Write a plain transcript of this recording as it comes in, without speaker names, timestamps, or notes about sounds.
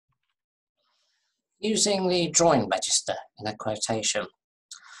Using the drawing register in a quotation,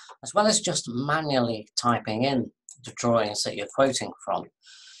 as well as just manually typing in the drawings that you're quoting from,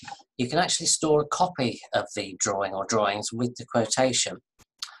 you can actually store a copy of the drawing or drawings with the quotation.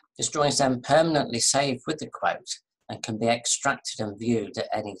 This drawing is then permanently saved with the quote and can be extracted and viewed at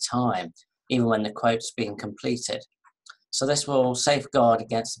any time, even when the quote's being completed. So this will safeguard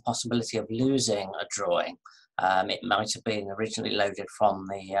against the possibility of losing a drawing. It might have been originally loaded from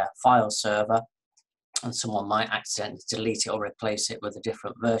the file server, and someone might accidentally delete it or replace it with a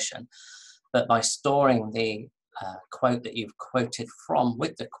different version. But by storing the quote that you've quoted from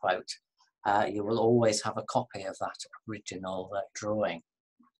with the quote, you will always have a copy of that original drawing.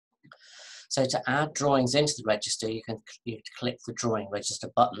 So to add drawings into the register, you click the drawing register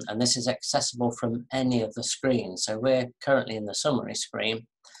button, and this is accessible from any of the screens. So we're currently in the summary screen,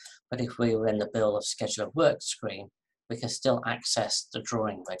 but if we were in the bill of schedule of work screen, we can still access the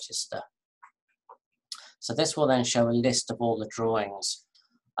drawing register. So this will then show a list of all the drawings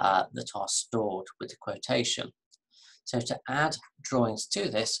that are stored with the quotation. So to add drawings to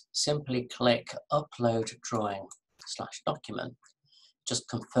this, simply click Upload Drawing/Document. Just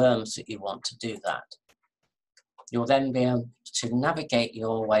confirms that you want to do that. You'll then be able to navigate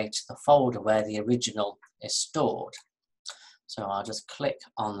your way to the folder where the original is stored. So I'll just click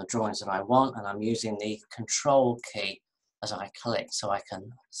on the drawings that I want, and I'm using the Control key as I click so I can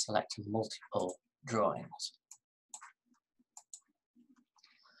select multiple drawings.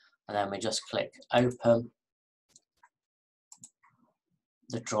 And then we just click Open.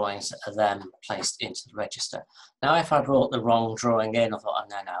 The drawings that are then placed into the register. Now if I brought the wrong drawing in, I thought, oh,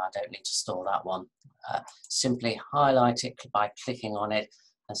 no, I don't need to store that one. Simply highlight it by clicking on it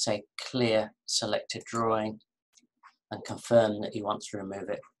and say Clear Selected Drawing, and confirm that you want to remove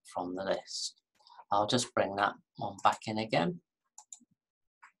it from the list. I'll just bring that one back in again.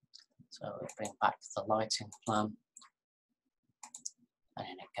 So we'll bring back the lighting plan, and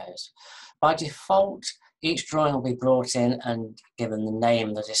in it goes. By default, each drawing will be brought in and given the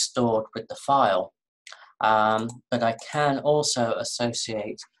name that is stored with the file, but I can also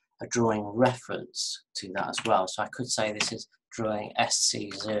associate a drawing reference to that as well. So I could say this is drawing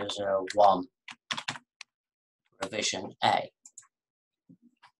SC001 revision A.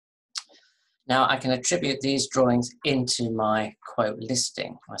 Now I can attribute these drawings into my quote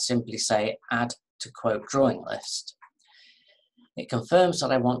listing. I simply say Add to Quote Drawing List. It confirms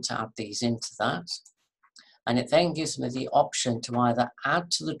that I want to add these into that, and it then gives me the option to either add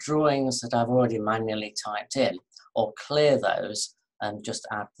to the drawings that I've already manually typed in, or clear those and just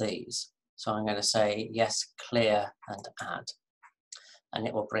add these. So I'm going to say yes, clear and add, and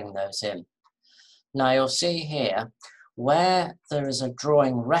it will bring those in. Now you'll see here where there is a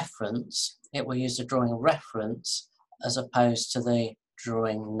drawing reference, it will use the drawing reference as opposed to the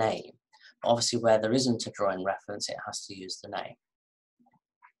drawing name. Obviously where there isn't a drawing reference, it has to use the name.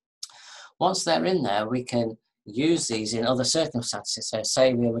 Once they're in there, we can use these in other circumstances. So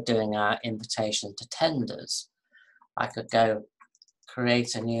say we were doing our invitation to tenders. I could go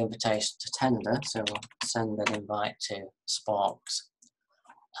create a new invitation to tender. So we'll send an invite to Sparks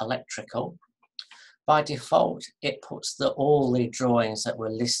Electrical. By default, it puts all the drawings that were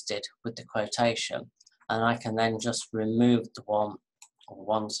listed with the quotation, and I can then just remove the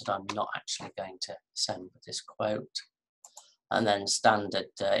ones that I'm not actually going to send with this quote. And then standard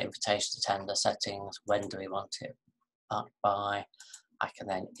invitation to tender settings, when do we want it back by? I can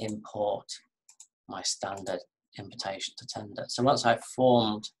then import my standard invitation to tender. So once I've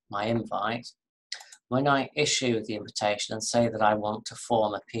formed my invite, when I issue the invitation and say that I want to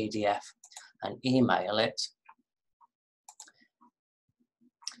form a PDF and email it,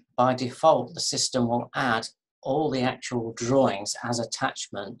 by default the system will add all the actual drawings as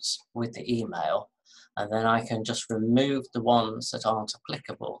attachments with the email, and then I can just remove the ones that aren't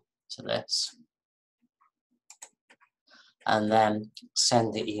applicable to this and then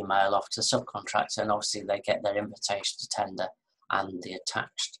send the email off to the subcontractor, and obviously they get their invitation to tender and the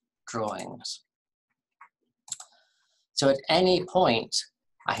attached drawings. So at any point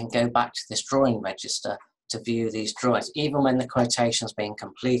I can go back to this drawing register to view these drawings, even when the quotation's been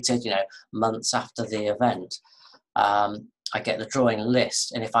completed, months after the event. I get the drawing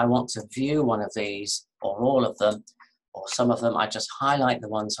list, and if I want to view one of these, or all of them, or some of them, I just highlight the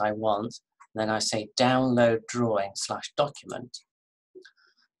ones I want, and then I say Download Drawing/Document.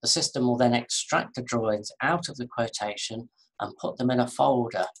 The system will then extract the drawings out of the quotation and put them in a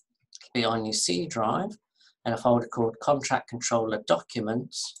folder. It'll be on your C drive, in a folder called Contract Controller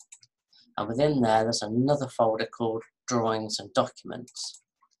Documents, and within there's another folder called Drawings and Documents,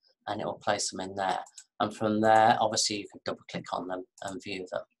 and it will place them in there. And from there, obviously, you can double click on them and view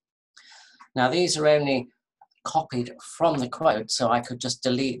them. Now these are only copied from the quote, so I could just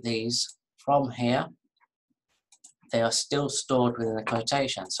delete these from here. They are still stored within the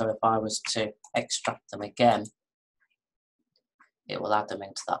quotation, so if I was to extract them again, it will add them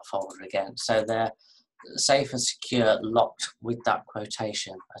into that folder again. So they're safe and secure, locked with that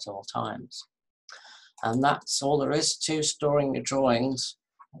quotation at all times. And that's all there is to storing your drawings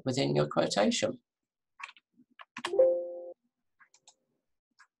within your quotation.